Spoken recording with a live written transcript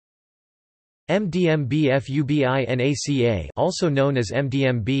MDMB-FUBINACA, also known as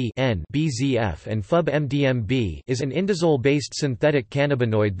MDMB-BZF and FUB-MDMB, is an indazole-based synthetic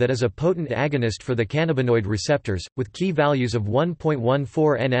cannabinoid that is a potent agonist for the cannabinoid receptors, with key values of 1.14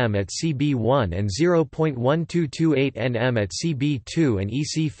 nm at CB1 and 0.1228 nm at CB2 and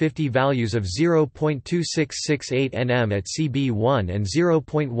EC50 values of 0.2668 nm at CB1 and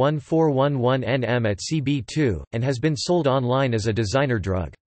 0.1411 nm at CB2, and has been sold online as a designer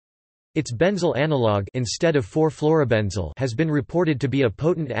drug. Its benzyl analog instead of 4-fluorobenzyl has been reported to be a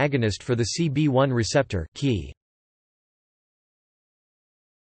potent agonist for the CB1 receptor key.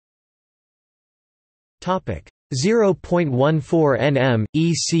 0.14 nm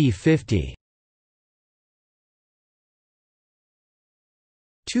EC50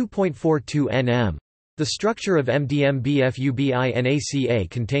 2.42 nm. The structure of MDMB-FUBINACA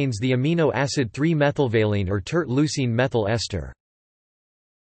contains the amino acid 3-methylvaline or tert-leucine methyl ester.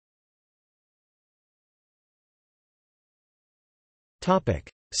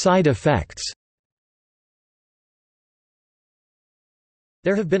 Side effects.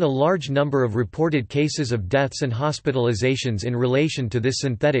 There have been a large number of reported cases of deaths and hospitalizations in relation to this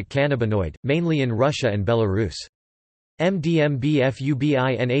synthetic cannabinoid, mainly in Russia and Belarus.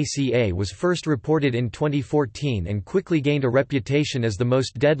 MDMB-FUBINACA was first reported in 2014 and quickly gained a reputation as the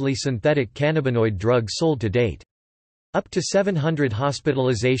most deadly synthetic cannabinoid drug sold to date. Up to 700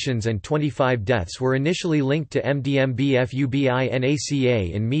 hospitalizations and 25 deaths were initially linked to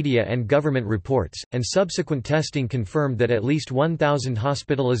MDMB-FUBINACA in media and government reports, and subsequent testing confirmed that at least 1,000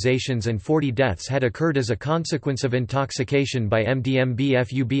 hospitalizations and 40 deaths had occurred as a consequence of intoxication by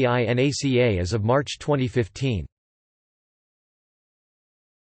MDMB-FUBINACA as of March 2015.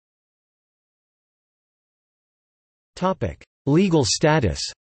 Legal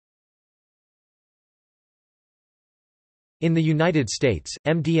status. In the United States,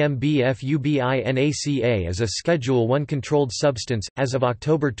 MDMB-FUBINACA is a Schedule I controlled substance. As of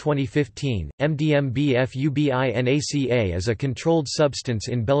October 2015, MDMB-FUBINACA is a controlled substance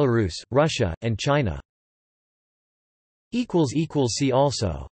in Belarus, Russia, and China. See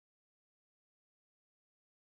also